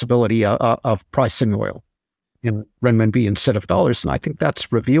the possibility of pricing oil in renminbi instead of dollars. And I think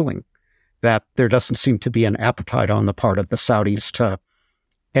that's revealing that there doesn't seem to be an appetite on the part of the Saudis to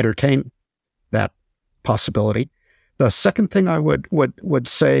entertain that possibility. The second thing I would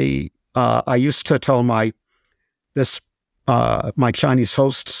say, I used to tell my Chinese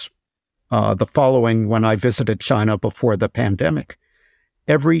hosts the following when I visited China before the pandemic.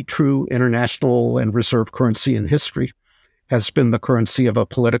 Every true international and reserve currency in history has been the currency of a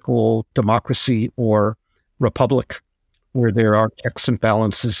political democracy or republic, where there are checks and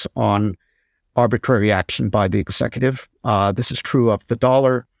balances on arbitrary action by the executive. This is true of the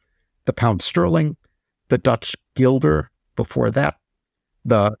dollar, the pound sterling, the Dutch guilder before that,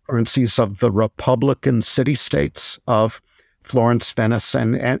 the currencies of the republican city-states of Florence, Venice,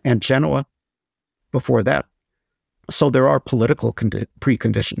 and Genoa before that. So there are political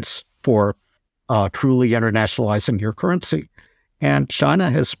preconditions for truly internationalizing your currency. And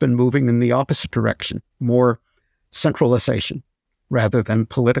China has been moving in the opposite direction, more centralization rather than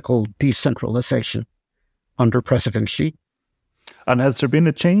political decentralization under President Xi. And has there been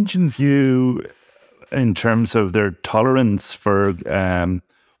a change in view in terms of their tolerance for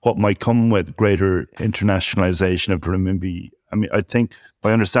what might come with greater internationalization of the renminbi? I mean, I think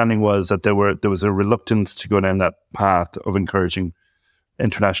my understanding was that there was a reluctance to go down that path of encouraging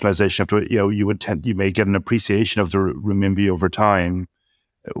internationalization. You may get an appreciation of the renminbi over time,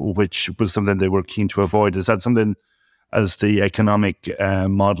 which was something they were keen to avoid. Is that something, as the economic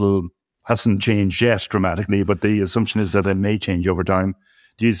model hasn't changed yet dramatically, but the assumption is that it may change over time?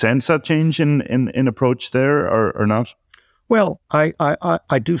 Do you sense that change in approach there or not? Well,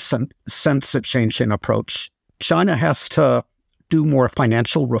 I do sense a change in approach. China has to do more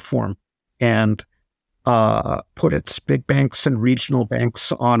financial reform and put its big banks and regional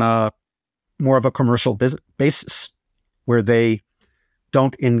banks on a more of a commercial basis, where they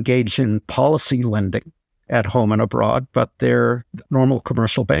don't engage in policy lending at home and abroad, but they're normal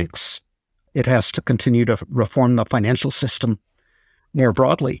commercial banks. It has to continue to reform the financial system more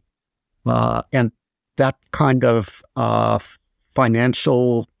broadly. And that kind of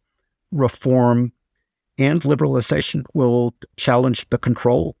financial reform and liberalization will challenge the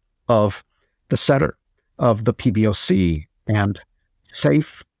control of the center of the PBOC and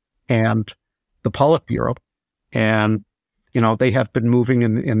SAFE and the Politburo. And, they have been moving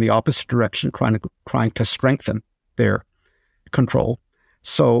in the opposite direction, trying to strengthen their control.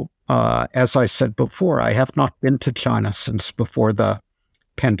 So, as I said before, I have not been to China since before the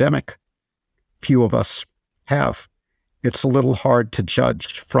pandemic. Few of us have. It's a little hard to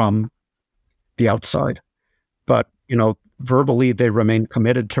judge from the outside. But, verbally, they remain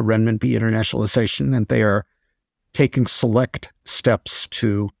committed to renminbi internationalization, and they are taking select steps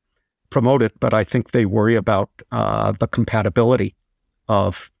to promote it, but I think they worry about the compatibility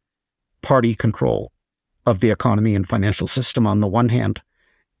of party control of the economy and financial system on the one hand,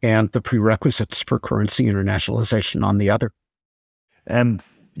 and the prerequisites for currency internationalization on the other.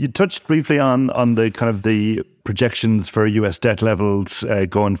 You touched briefly on the kind of the projections for US debt levels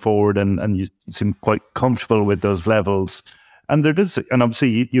going forward, and you seem quite comfortable with those levels. And there is, and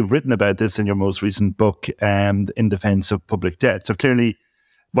obviously you've written about this in your most recent book, In Defense of Public Debt. So clearly,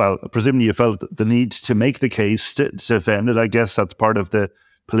 well, presumably you felt the need to make the case to defend it. I guess that's part of the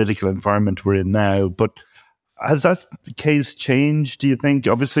political environment we're in now. But has that case changed, do you think?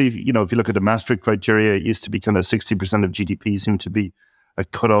 Obviously, if you look at the Maastricht criteria, it used to be kind of 60% of GDP seemed to be a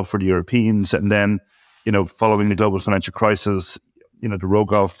cutoff for the Europeans. And then, following the global financial crisis, the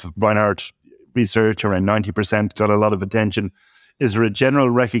Rogoff-Reinhardt research around 90% got a lot of attention. Is there a general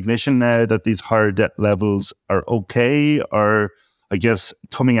recognition now that these higher debt levels are okay? Or I guess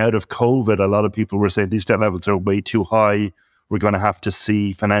coming out of COVID, a lot of people were saying these debt levels are way too high. We're going to have to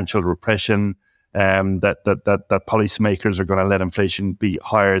see financial repression. That policymakers are going to let inflation be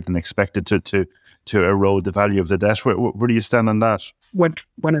higher than expected to erode the value of the debt. Where do you stand on that?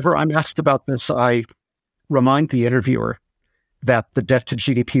 Whenever I'm asked about this, I remind the interviewer that the debt to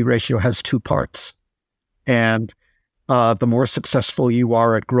GDP ratio has two parts. And the more successful you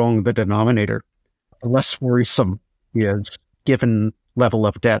are at growing the denominator, the less worrisome is given level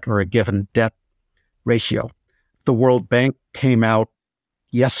of debt or a given debt ratio. The World Bank came out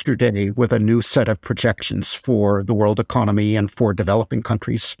yesterday with a new set of projections for the world economy and for developing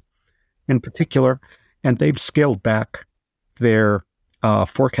countries in particular, and they've scaled back their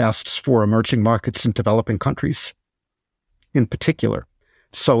forecasts for emerging markets and developing countries in particular.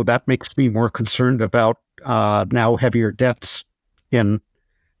 So that makes me more concerned about now heavier debts in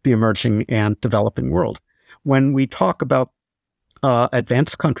the emerging and developing world. When we talk about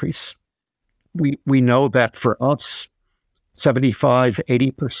advanced countries, we know that for us,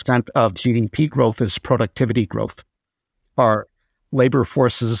 75-80% of GDP growth is productivity growth. Our labor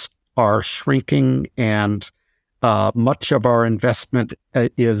forces are shrinking, and much of our investment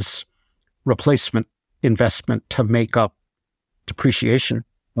is replacement investment to make up depreciation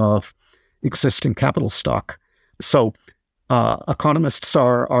of existing capital stock. So economists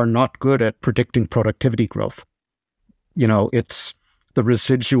are not good at predicting productivity growth. It's the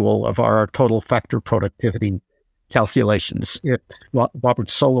residual of our total factor productivity calculations. Robert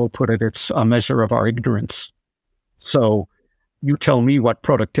Solow put it, it's a measure of our ignorance. So you tell me what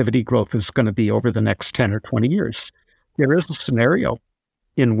productivity growth is going to be over the next 10 or 20 years. There is a scenario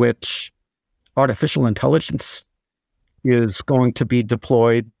in which artificial intelligence is going to be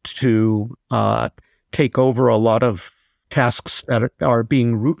deployed to take over a lot of tasks that are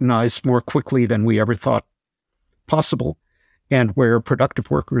being routinized more quickly than we ever thought possible, and where productive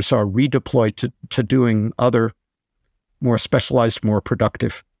workers are redeployed to doing other more specialized, more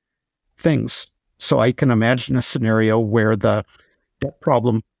productive things. So I can imagine a scenario where the debt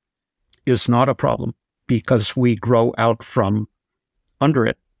problem is not a problem because we grow out from under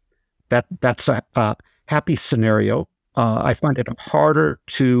it. That's a happy scenario. I find it harder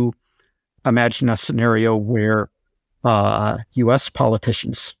to imagine a scenario where U.S.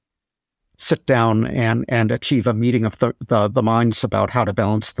 politicians sit down and achieve a meeting of the minds about how to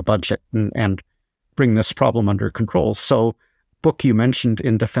balance the budget and bring this problem under control. So, book you mentioned,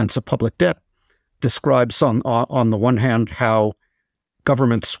 In Defense of Public Debt, describes on the one hand how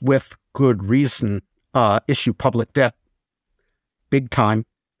governments with good reason issue public debt big time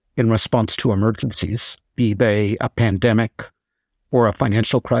in response to emergencies, be they a pandemic or a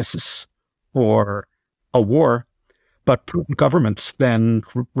financial crisis or a war. But prudent governments then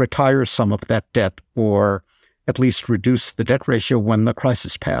retire some of that debt or at least reduce the debt ratio when the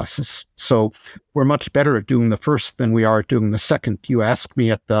crisis passes. So we're much better at doing the first than we are at doing the second. You asked me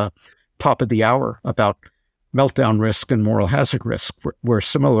at the top of the hour about meltdown risk and moral hazard risk. We're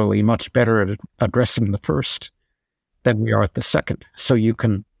similarly much better at addressing the first than we are at the second. So you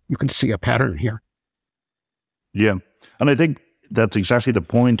can see a pattern here. Yeah. And I think that's exactly the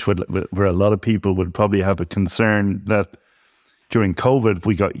point where a lot of people would probably have a concern that during COVID,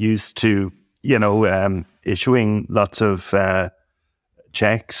 we got used to, issuing lots of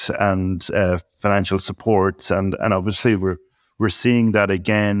checks and financial supports. And obviously we're seeing that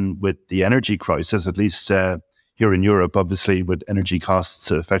again with the energy crisis, at least here in Europe, obviously with energy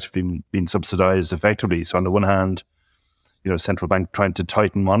costs effectively being subsidized effectively. So on the one hand, central bank trying to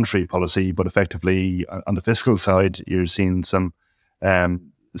tighten monetary policy, but effectively on the fiscal side, you're seeing some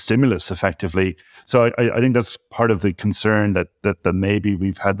stimulus effectively. So I think that's part of the concern that maybe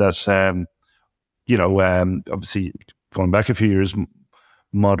we've had that obviously going back a few years,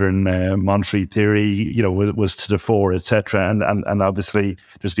 modern monetary theory, was to the fore, etc. And obviously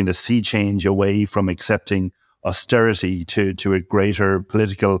there's been a sea change away from accepting austerity to a greater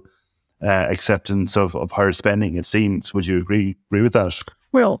political acceptance of higher spending, it seems. Would you agree with that?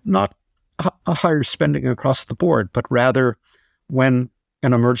 Well, not a higher spending across the board, but rather when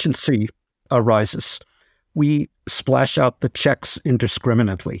an emergency arises, we splash out the checks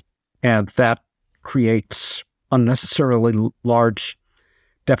indiscriminately, and that creates unnecessarily large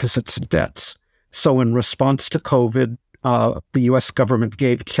deficits and debts. So in response to COVID, the U.S. government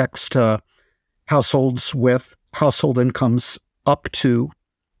gave checks to households with household incomes up to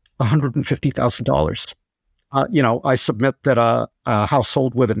 $150,000. I submit that a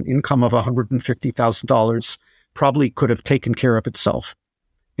household with an income of $150,000 probably could have taken care of itself.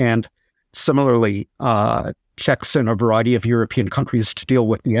 And similarly, checks in a variety of European countries to deal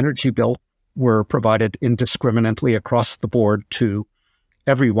with the energy bill were provided indiscriminately across the board to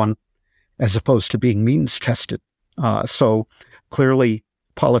everyone, as opposed to being means tested. So clearly,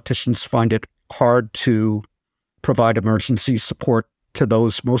 politicians find it hard to provide emergency support to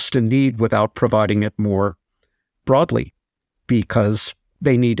those most in need without providing it more broadly, because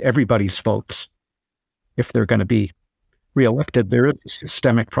they need everybody's votes if they're going to be reelected. There is a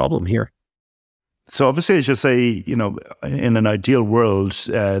systemic problem here. So obviously, as you say, in an ideal world,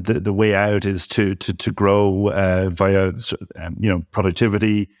 the way out is to grow via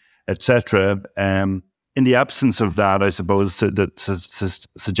productivity, etc. In the absence of that, I suppose the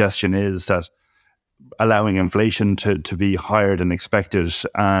suggestion is that allowing inflation to be higher than expected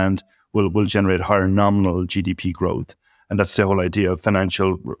and will generate higher nominal GDP growth, and that's the whole idea of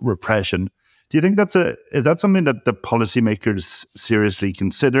financial repression. Do you think is that something that the policymakers seriously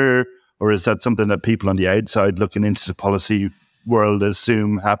consider? Or is that something that people on the outside looking into the policy world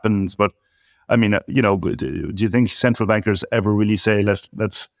assume happens? But I mean, do you think central bankers ever really say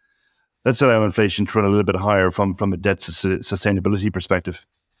let's allow inflation to run a little bit higher from a debt sustainability perspective?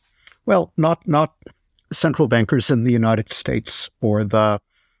 Well, not central bankers in the United States or the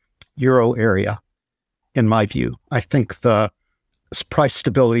Euro area, in my view. I think the price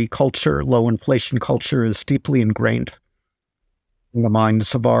stability culture, low inflation culture, is deeply ingrained in the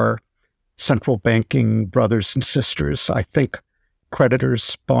minds of our central banking brothers and sisters. I think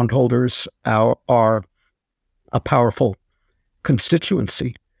creditors, bondholders are a powerful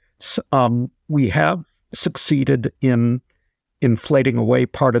constituency. We have succeeded in inflating away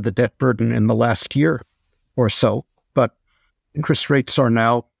part of the debt burden in the last year or so, but interest rates are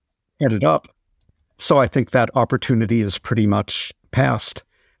now headed up. So I think that opportunity is pretty much past.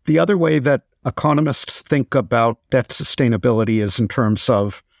 The other way that economists think about debt sustainability is in terms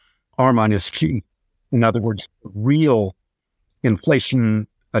of R minus G. In other words, real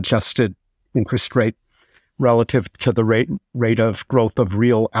inflation-adjusted interest rate relative to the rate of growth of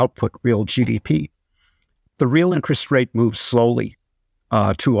real output, real GDP. The real interest rate moves slowly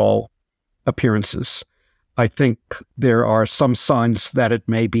to all appearances. I think there are some signs that it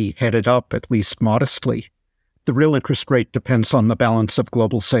may be headed up, at least modestly. The real interest rate depends on the balance of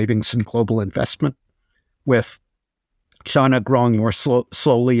global savings and global investment, with China growing more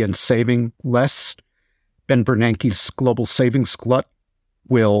slowly and saving less. Ben Bernanke's global savings glut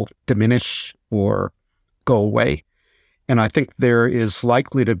will diminish or go away. And I think there is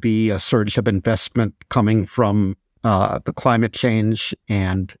likely to be a surge of investment coming from the climate change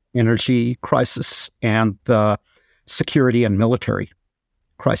and energy crisis and the security and military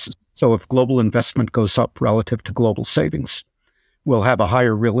crisis. So if global investment goes up relative to global savings, we'll have a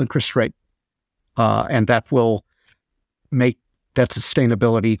higher real interest rate, and that will make debt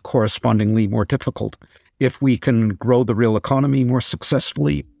sustainability correspondingly more difficult. If we can grow the real economy more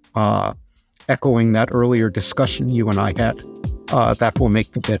successfully, echoing that earlier discussion you and I had, that will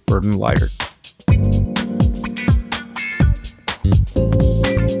make the debt burden lighter.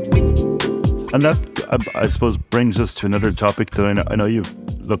 And that, I suppose, brings us to another topic that I know you've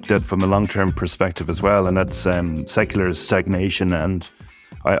looked at from a long-term perspective as well, and that's secular stagnation. And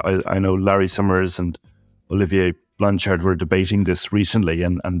I know Larry Summers and Olivier Blanchard were debating this recently,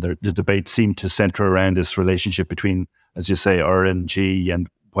 and the debate seemed to center around this relationship between, as you say, RNG and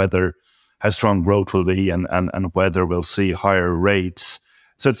how strong growth will be and whether we'll see higher rates.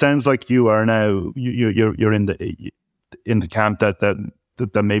 So it sounds like you are now you're in the camp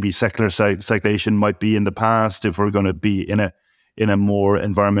that maybe secular stagnation might be in the past if we're going to be in a more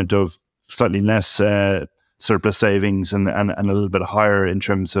environment of slightly less surplus savings and a little bit higher in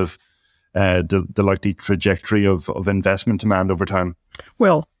terms of the likely trajectory of investment demand over time.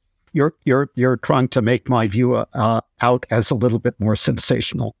 Well, you're trying to make my view out as a little bit more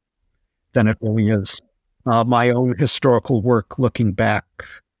sensational than it really is. My own historical work looking back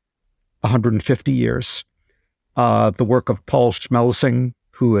 150 years, the work of Paul Schmelzing,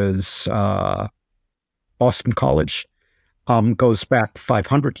 who is Boston College, goes back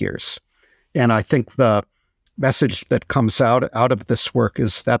 500 years. And I think the message that comes out of this work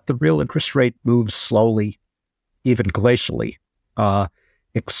is that the real interest rate moves slowly, even glacially,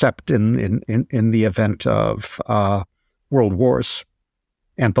 except in the event of world wars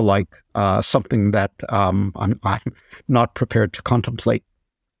and the like, something that I'm not prepared to contemplate.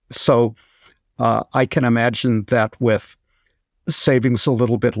 So I can imagine that with savings a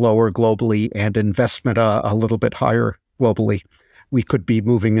little bit lower globally and investment a little bit higher globally, we could be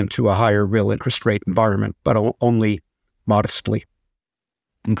moving into a higher real interest rate environment, but only modestly.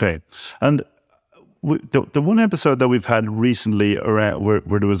 Okay. And the one episode that we've had recently around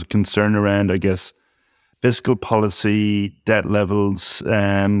where there was a concern around, I guess, fiscal policy, debt levels,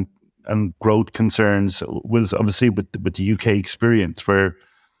 and growth concerns was obviously with the UK experience, where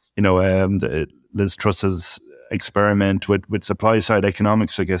Liz Truss's experiment with supply side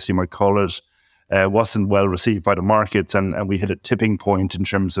economics, I guess you might call it, wasn't well received by the markets, and we hit a tipping point in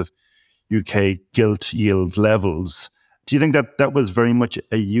terms of UK gilt yield levels. Do you think that was very much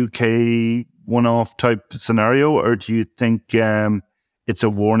a UK one-off type scenario, or do you think it's a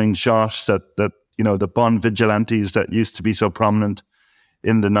warning shot that the bond vigilantes that used to be so prominent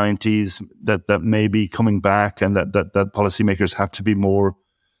in the 90s that may be coming back, and that policymakers have to be more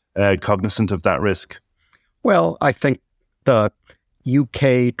cognizant of that risk? Well, I think the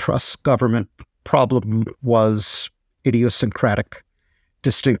UK Truss government problem was idiosyncratic,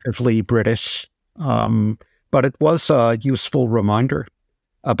 distinctively British, but it was a useful reminder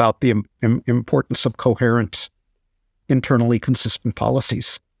about the importance of coherent, internally consistent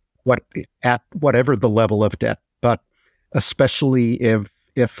policies, at whatever the level of debt, but especially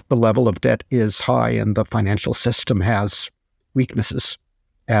if the level of debt is high and the financial system has weaknesses,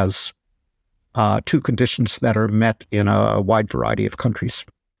 as two conditions that are met in a wide variety of countries.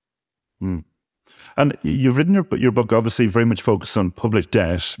 Mm. And you've written your book obviously very much focused on public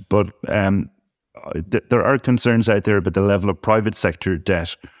debt, but there are concerns out there about the level of private sector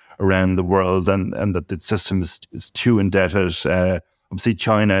debt around the world, and that the system is too indebted. Obviously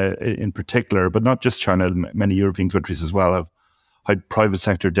China in particular, but not just China, many European countries as well have high private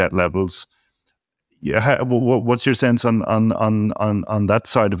sector debt levels. Yeah, what's your sense on that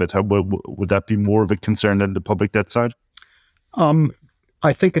side of it? Would that be more of a concern than the public debt side?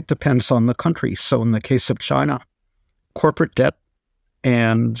 I think it depends on the country. So in the case of China, corporate debt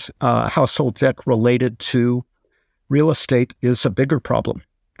and household debt related to real estate is a bigger problem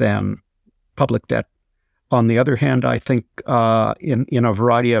than public debt. On the other hand, I think in a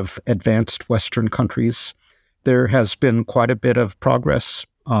variety of advanced Western countries, there has been quite a bit of progress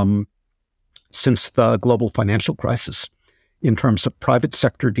since the global financial crisis in terms of private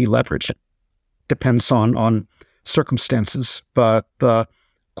sector deleveraging. Depends on circumstances, but the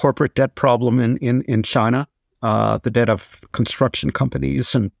corporate debt problem in China, the debt of construction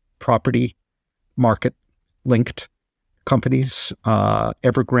companies and property market linked companies,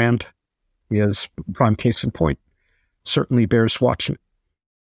 Evergrande is prime case in point, certainly bears watching.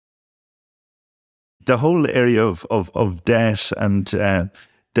 The whole area of debt and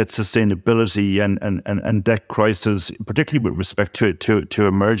debt sustainability and debt crisis, particularly with respect to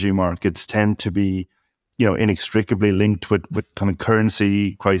emerging markets, tend to be inextricably linked with kind of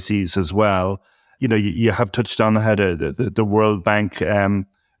currency crises as well. You have touched on how the World Bank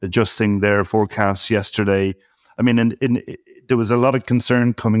adjusting their forecasts yesterday. I mean, there was a lot of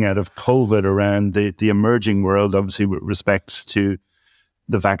concern coming out of COVID around the emerging world, obviously with respect to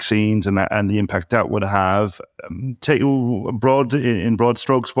the vaccines and the impact that would have. In broad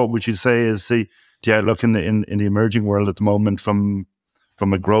strokes, what would you say is the outlook in the emerging world at the moment from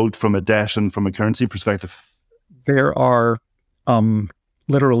a growth, from a debt, and from a currency perspective? There are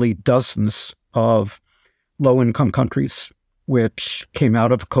literally dozens of low-income countries which came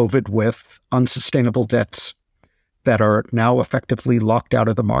out of COVID with unsustainable debts that are now effectively locked out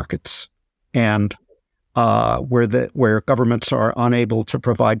of the markets, and where governments are unable to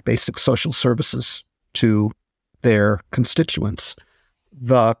provide basic social services to their constituents.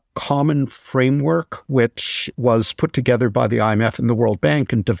 The common framework, which was put together by the IMF and the World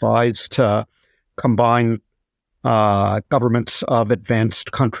Bank and devised to combine governments of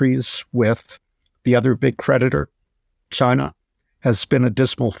advanced countries with the other big creditor, China, has been a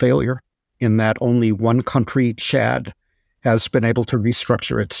dismal failure in that only one country, Chad, has been able to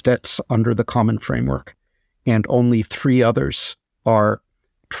restructure its debts under the common framework, and only 3 others are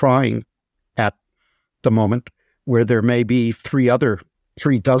trying at the moment, where there may be 3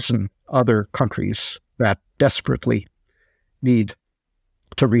 dozen other countries that desperately need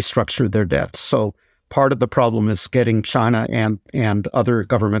to restructure their debts. So part of the problem is getting China and other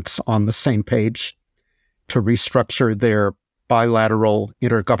governments on the same page to restructure their bilateral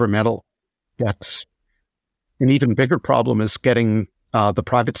intergovernmental debts. An even bigger problem is getting the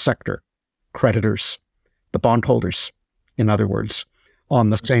private sector creditors, the bondholders, in other words, on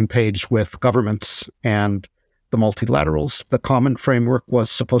the same page with governments and the multilaterals. The common framework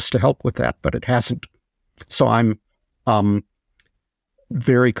was supposed to help with that, but it hasn't. So I'm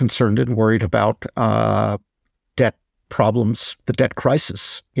very concerned and worried about debt problems, the debt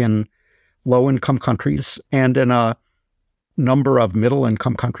crisis in low-income countries and in a number of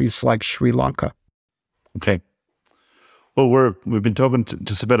middle-income countries like Sri Lanka. Okay. Well, we've been talking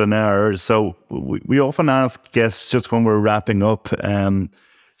just about an hour, so we often ask guests just when we're wrapping up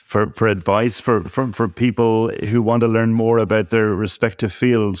for advice for people who want to learn more about their respective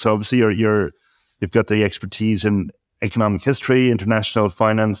fields. So obviously you've got the expertise in economic history, international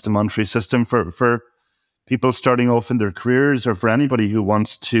finance, the monetary system. For people starting off in their careers, or for anybody who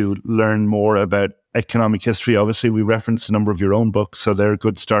wants to learn more about economic history, obviously we referenced a number of your own books, so they're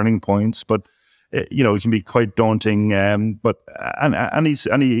good starting points. But it can be quite daunting. But any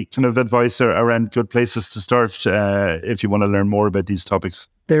kind of advice around good places to start if you want to learn more about these topics?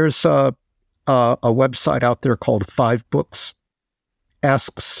 There's a website out there called 5 Books,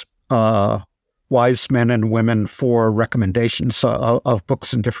 asks wise men and women for recommendations of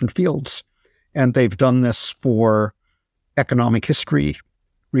books in different fields. And they've done this for economic history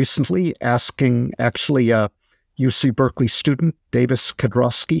recently, asking actually a UC Berkeley student, Davis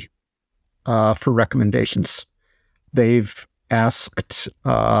Kedrowski, for recommendations. They've asked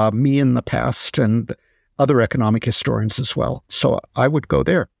me in the past and other economic historians as well. So I would go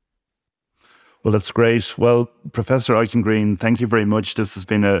there. Well, that's great. Well, Professor Eichengreen, thank you very much. This has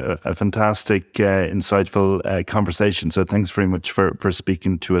been a fantastic, insightful conversation. So thanks very much for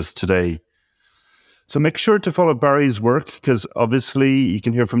speaking to us today. So make sure to follow Barry's work, because obviously you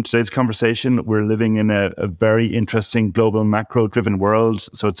can hear from today's conversation, we're living in a very interesting global macro-driven world.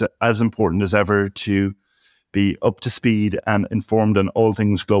 So it's as important as ever to be up to speed and informed on all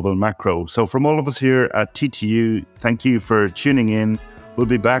things global macro. So from all of us here at TTU, thank you for tuning in. We'll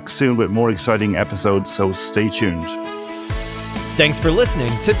be back soon with more exciting episodes, so stay tuned. Thanks for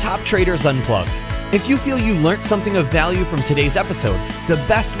listening to Top Traders Unplugged. If you feel you learned something of value from today's episode, the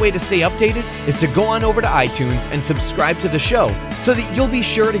best way to stay updated is to go on over to iTunes and subscribe to the show so that you'll be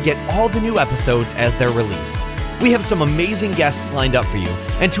sure to get all the new episodes as they're released. We have some amazing guests lined up for you,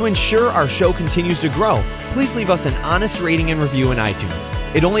 and to ensure our show continues to grow, please leave us an honest rating and review in iTunes.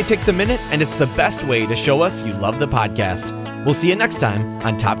 It only takes a minute, and it's the best way to show us you love the podcast. We'll see you next time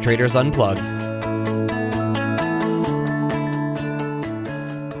on Top Traders Unplugged.